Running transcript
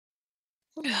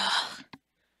Ugh.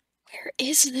 Where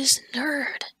is this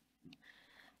nerd?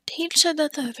 Teach said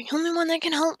that they're the only one that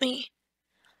can help me.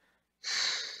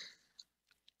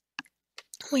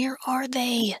 Where are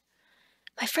they?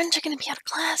 My friends are gonna be out of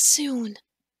class soon.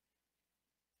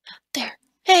 There.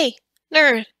 Hey,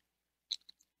 nerd.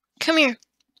 Come here.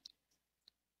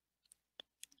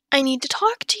 I need to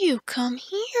talk to you. Come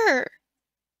here.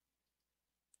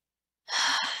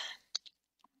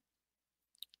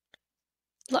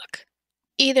 Look,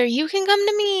 either you can come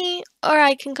to me or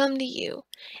I can come to you.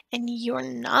 And you're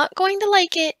not going to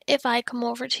like it if I come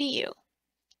over to you.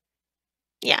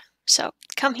 Yeah, so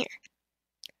come here.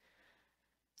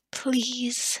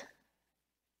 Please.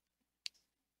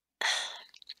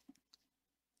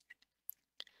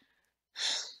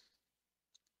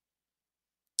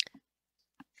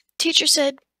 Teacher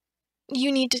said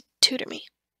you need to tutor me.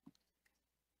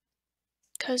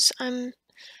 'Cause I'm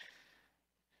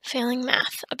failing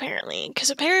math, apparently. Because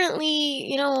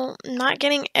apparently, not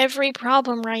getting every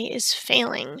problem right is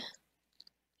failing.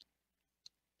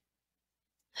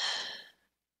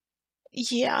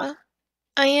 Yeah,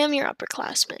 I am your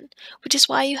upperclassman, which is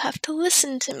why you have to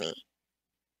listen to me.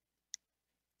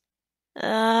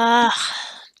 Ugh.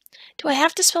 Do I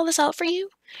have to spell this out for you?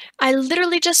 I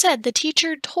literally just said the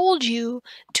teacher told you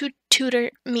to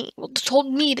tutor me. Well,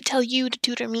 told me to tell you to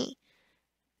tutor me.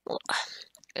 Well,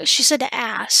 she said to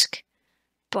ask,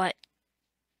 but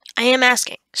I am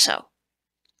asking, so.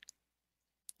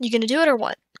 You gonna do it or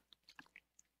what?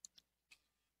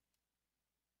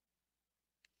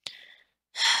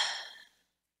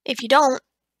 If you don't,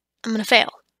 I'm gonna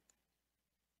fail.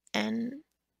 And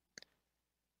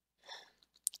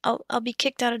I'll be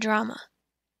kicked out of drama.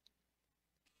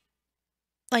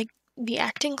 Like the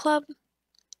acting club?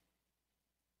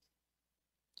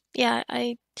 Yeah,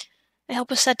 I help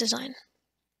with set design.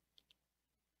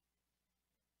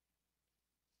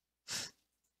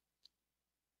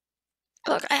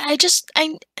 Look,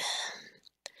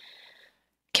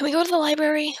 can we go to the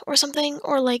library or something?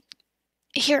 Or like,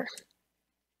 here,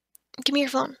 give me your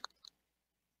phone.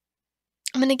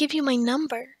 I'm gonna give you my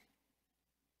number.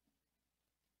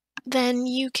 Then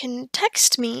you can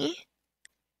text me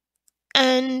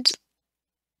and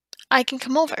I can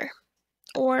come over.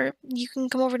 Or you can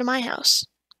come over to my house.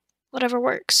 Whatever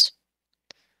works.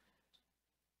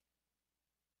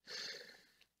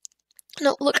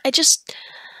 No, look, I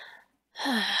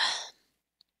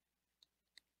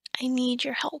need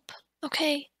your help,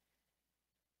 okay?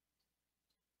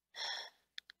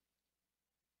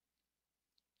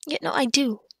 Yeah, no, I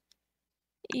do.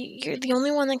 You're the only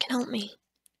one that can help me.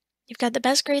 You've got the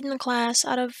best grade in the class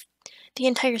out of the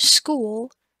entire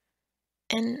school,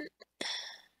 and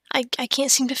I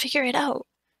can't seem to figure it out.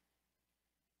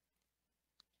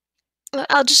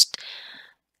 I'll just...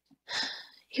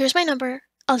 Here's my number.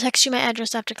 I'll text you my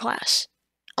address after class.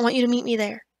 I want you to meet me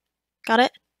there. Got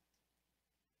it?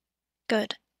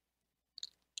 Good.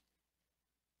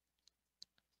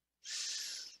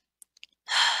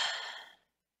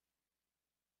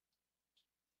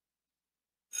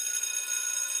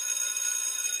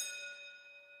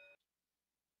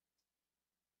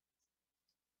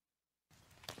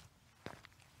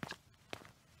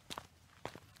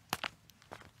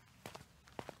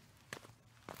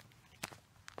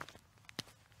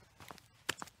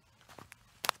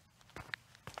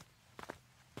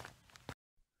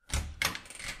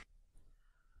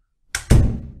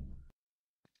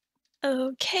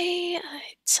 Okay, I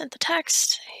sent the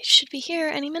text. He should be here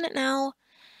any minute now.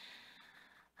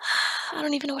 I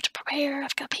don't even know what to prepare.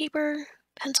 I've got paper,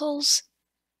 pencils.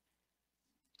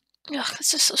 Ugh,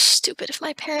 this is so stupid. If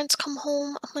my parents come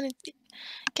home, I'm gonna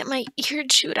get my ear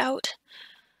chewed out.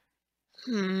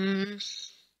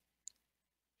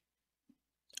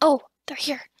 Oh, they're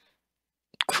here.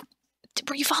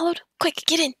 Were you followed? Quick,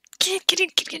 get in. Get in.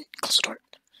 Close the door.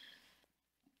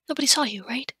 Nobody saw you,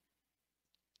 right?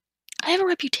 I have a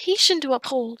reputation to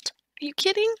uphold. Are you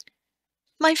kidding?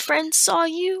 My friends saw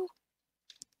you.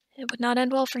 It would not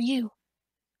end well for you.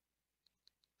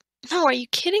 No, are you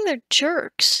kidding? They're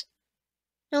jerks.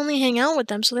 I only hang out with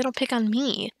them so they don't pick on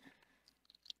me.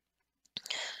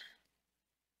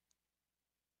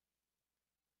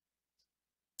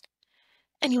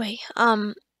 Anyway,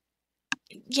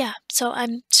 yeah, so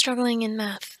I'm struggling in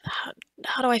math.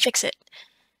 How do I fix it?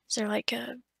 Is there like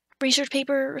a research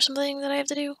paper or something that I have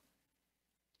to do?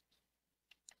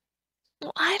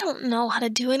 Well, I don't know how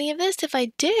to do any of this. If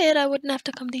I did, I wouldn't have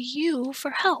to come to you for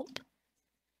help.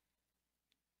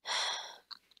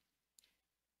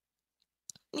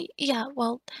 Yeah,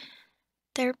 well,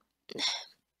 they're...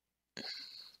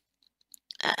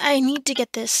 I need to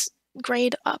get this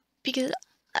grade up because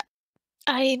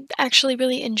I actually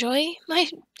really enjoy my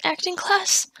acting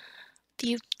class.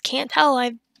 You can't tell,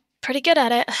 I'm pretty good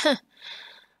at it.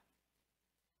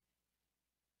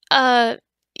 Uh,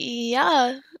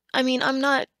 yeah. I mean,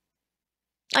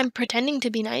 I'm pretending to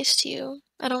be nice to you.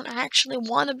 I don't actually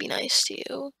want to be nice to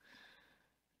you.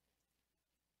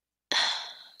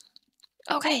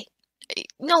 Okay.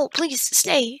 No, please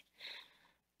stay.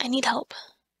 I need help.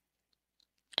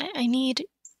 I need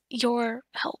your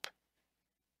help.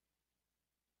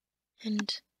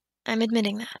 And I'm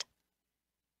admitting that.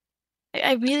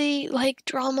 I really like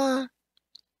drama,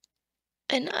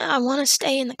 and I want to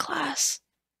stay in the class.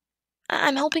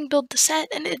 I'm helping build the set,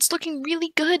 and it's looking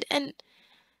really good, and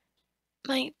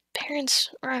my parents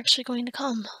are actually going to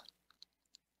come.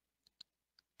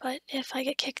 But if I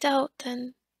get kicked out,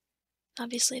 then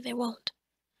obviously they won't.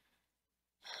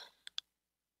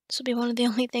 This will be one of the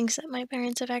only things that my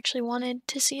parents have actually wanted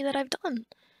to see that I've done.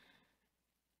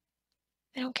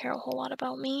 They don't care a whole lot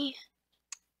about me.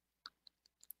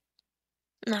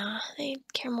 Nah, they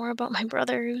care more about my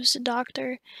brother, who's a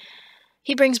doctor.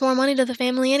 He brings more money to the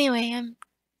family anyway. I'm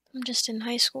just in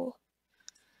high school.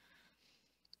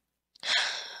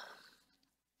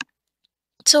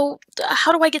 So,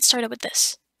 how do I get started with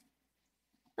this?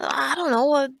 I don't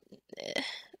know. Eh,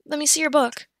 let me see your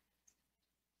book.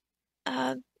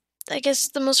 Uh, I guess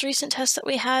the most recent test that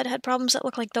we had problems that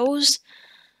look like those.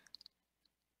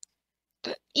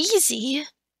 Easy?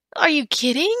 Are you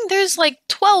kidding? There's like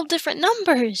 12 different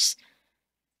numbers.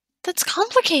 That's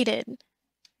complicated.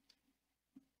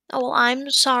 Oh, well, I'm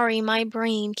sorry, my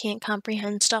brain can't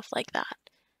comprehend stuff like that.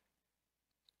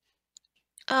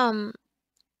 Um,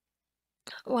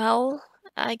 well,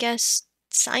 I guess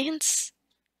science?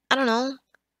 I don't know.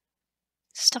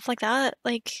 Stuff like that.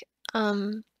 Like,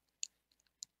 um,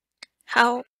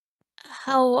 how,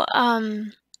 how,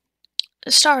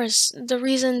 stars, the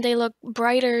reason they look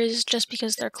brighter is just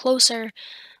because they're closer,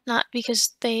 not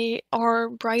because they are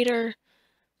brighter.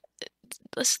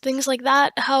 Things like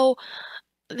that, how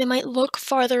they might look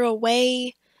farther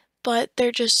away, but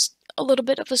they're just a little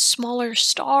bit of a smaller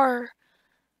star.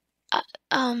 Uh,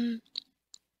 um,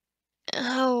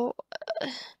 how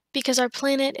because our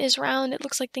planet is round, it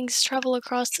looks like things travel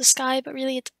across the sky, but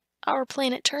really it's our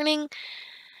planet turning,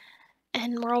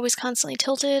 and we're always constantly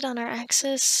tilted on our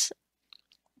axis.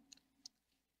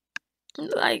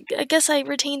 I guess I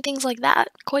retain things like that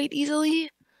quite easily.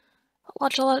 I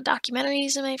watch a lot of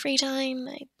documentaries in my free time.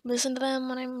 I listen to them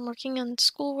when I'm working on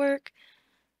schoolwork.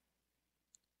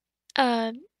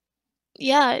 Uh,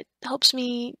 yeah, it helps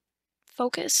me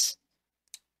focus.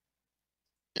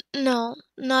 No,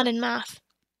 not in math.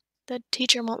 The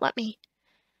teacher won't let me.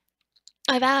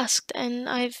 I've asked and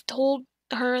I've told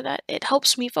her that it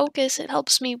helps me focus, it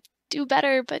helps me do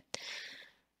better, but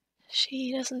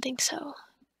she doesn't think so.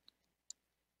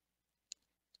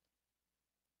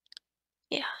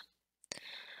 Yeah.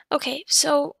 Okay,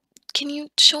 so can you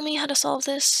show me how to solve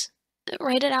this?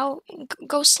 Write it out.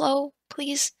 Go slow,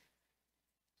 please.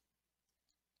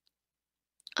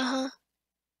 Uh-huh.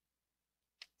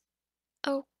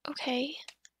 Oh, okay.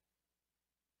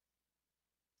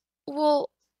 Well,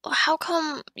 how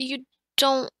come you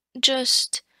don't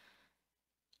just,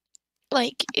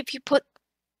 like, if you put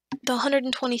the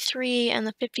 123 and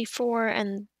the 54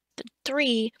 and the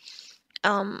 3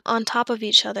 on top of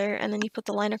each other, and then you put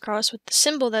the line across with the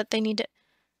symbol that they need to.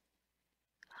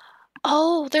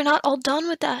 Oh, they're not all done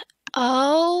with that.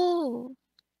 Oh.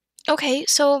 Okay,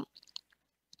 so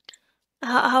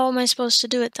how am I supposed to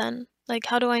do it then? Like,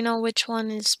 how do I know which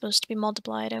one is supposed to be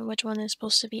multiplied and which one is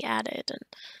supposed to be added? And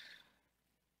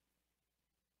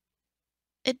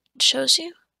it shows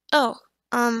you? Oh,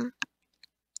 um,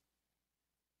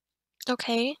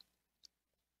 okay.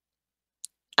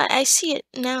 I see it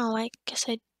now. I guess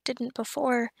I didn't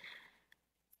before.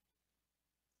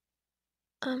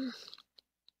 Um,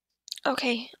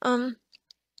 okay.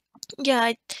 Yeah,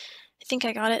 I think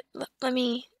I got it. Let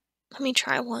me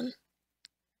try one.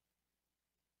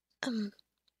 Um,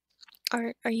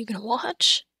 are you gonna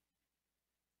watch?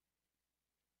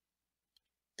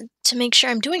 To make sure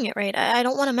I'm doing it right. I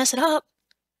don't want to mess it up.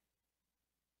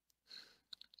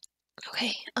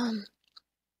 Okay,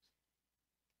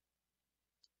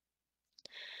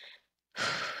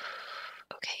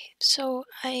 okay, so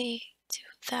I do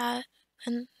that,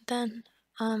 and then,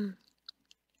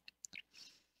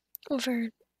 over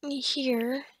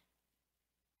here,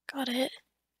 got it.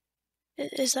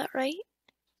 Is that right?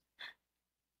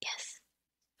 Yes.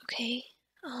 Okay,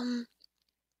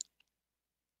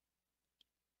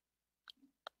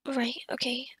 right,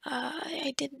 okay,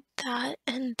 I did that,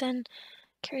 and then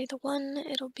carry the one,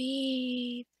 it'll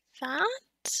be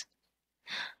that?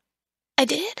 I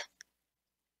did?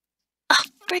 Oh,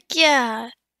 frick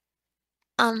yeah!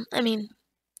 I mean,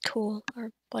 cool, or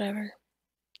whatever.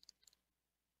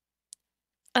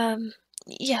 Um,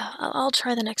 yeah, I'll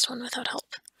try the next one without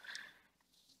help.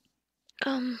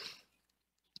 Um,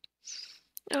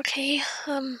 okay,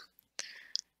 uh,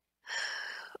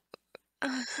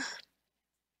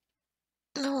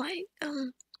 no, I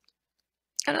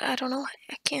don't know,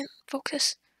 I can't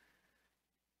focus.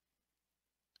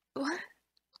 What?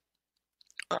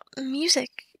 Music,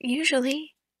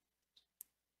 usually.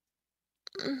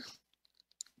 Mm,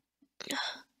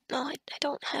 no, I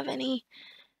don't have any.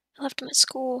 I left them at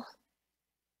school.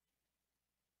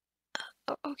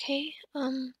 Okay, uh,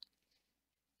 um,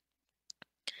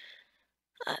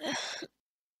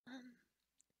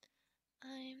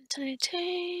 I'm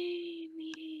titanium,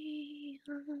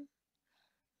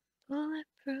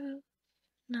 bulletproof,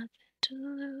 nothing to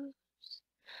lose.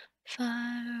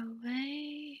 Far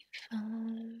away, far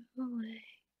away.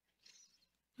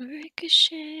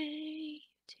 Ricochet,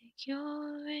 take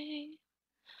your aim.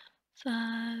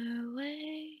 Far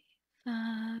away,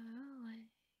 far away.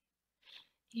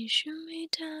 You shoot me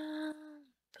down,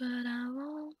 but I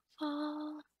won't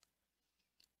fall.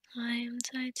 I am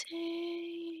titanium.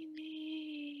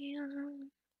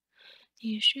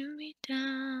 You shoot me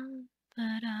down,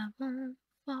 but I won't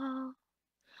fall.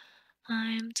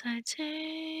 I am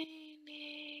titanium.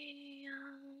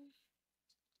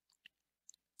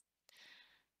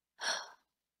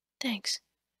 Thanks.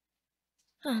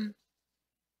 Um,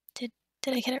 did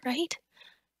I get it right?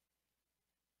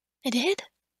 I did?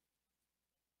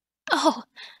 Oh,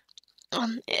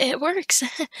 it works.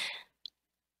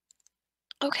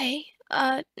 Okay,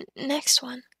 next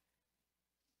one.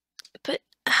 But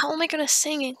how am I gonna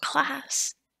sing in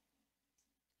class?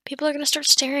 People are gonna start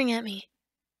staring at me.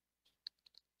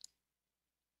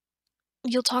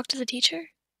 You'll talk to the teacher?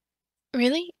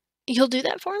 Really? You'll do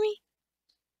that for me?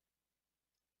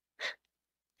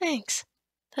 Thanks.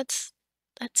 That's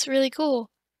that's really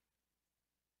cool.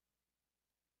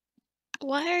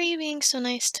 Why are you being so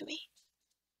nice to me?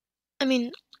 I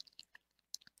mean,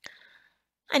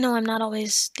 I know I'm not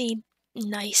always the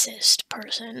nicest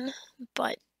person,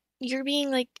 but you're being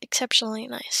like exceptionally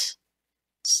nice.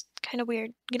 It's kind of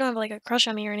weird. You don't have like a crush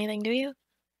on me or anything, do you?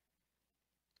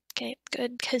 Okay,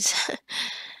 good, because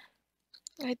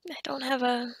I don't have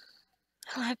I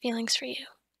don't have feelings for you.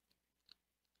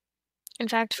 In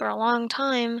fact, for a long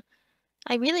time,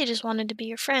 I really just wanted to be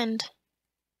your friend.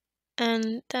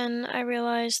 And then I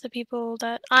realized the people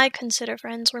that I consider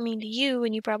friends were mean to you,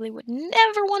 and you probably would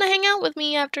never want to hang out with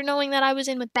me after knowing that I was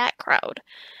in with that crowd.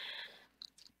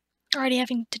 Already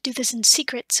having to do this in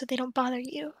secret so they don't bother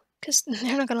you, because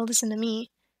they're not going to listen to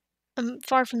me. I'm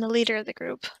far from the leader of the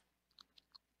group.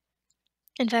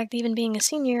 In fact, even being a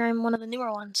senior, I'm one of the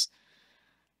newer ones.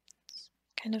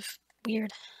 Kind of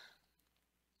weird.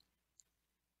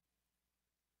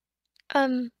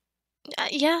 Um,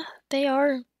 yeah, they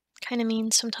are kind of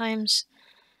mean sometimes.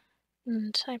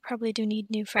 And I probably do need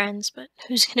new friends, but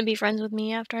who's gonna be friends with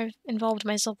me after I've involved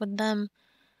myself with them?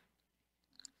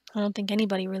 I don't think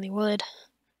anybody really would.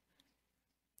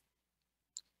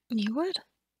 You would?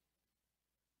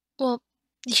 Well,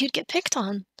 you'd get picked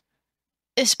on.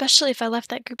 Especially if I left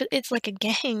that group. It's like a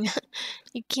gang.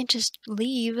 You can't just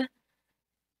leave.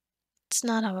 It's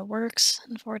not how it works,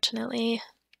 unfortunately.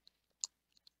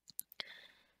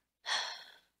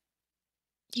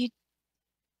 You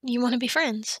you want to be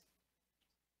friends?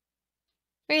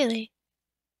 Really?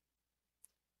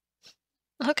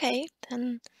 Okay,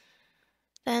 then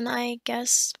I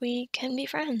guess we can be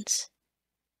friends.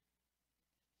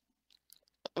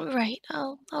 Right.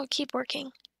 I'll keep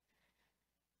working.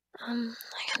 I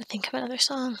gotta think of another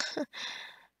song.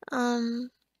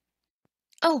 um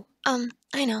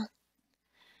I know.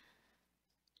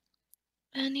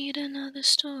 I need another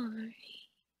story.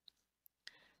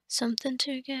 Something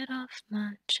to get off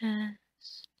my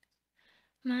chest.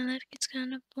 My life gets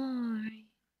kinda boring.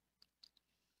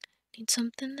 Need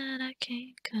something that I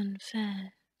can't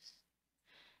confess.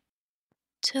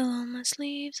 Till all my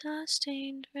sleeves are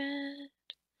stained red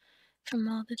from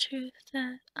all the truth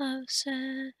that I've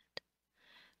said.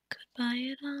 Goodbye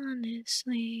it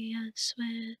honestly, I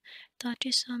swear. Thought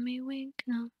you saw me wink,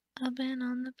 no, I've been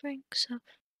on the brink, so.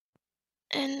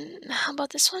 And how about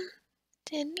this one?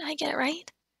 Did I get it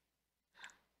right?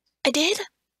 I did?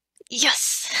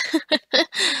 Yes!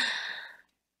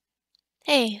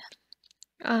 Hey,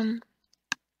 um,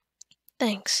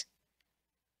 thanks.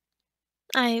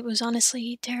 I was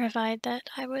honestly terrified that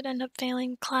I would end up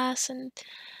failing class and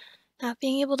not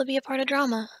being able to be a part of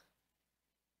drama.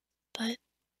 But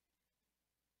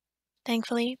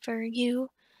thankfully for you,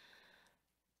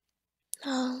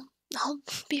 I'll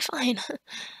be fine.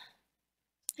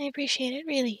 I appreciate it,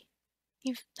 really.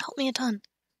 You've helped me a ton.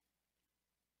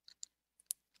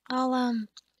 I'll, um,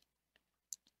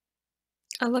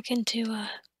 I'll look into,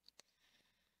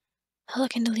 I'll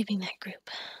look into leaving that group.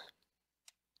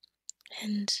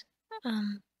 And,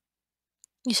 um,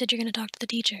 you said you're gonna talk to the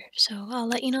teacher, so I'll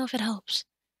let you know if it helps.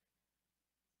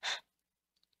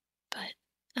 But,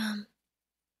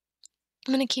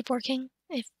 I'm gonna keep working.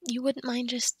 If you wouldn't mind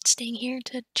just staying here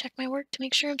to check my work to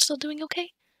make sure I'm still doing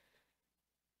okay?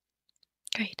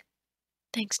 Great.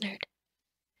 Thanks, nerd.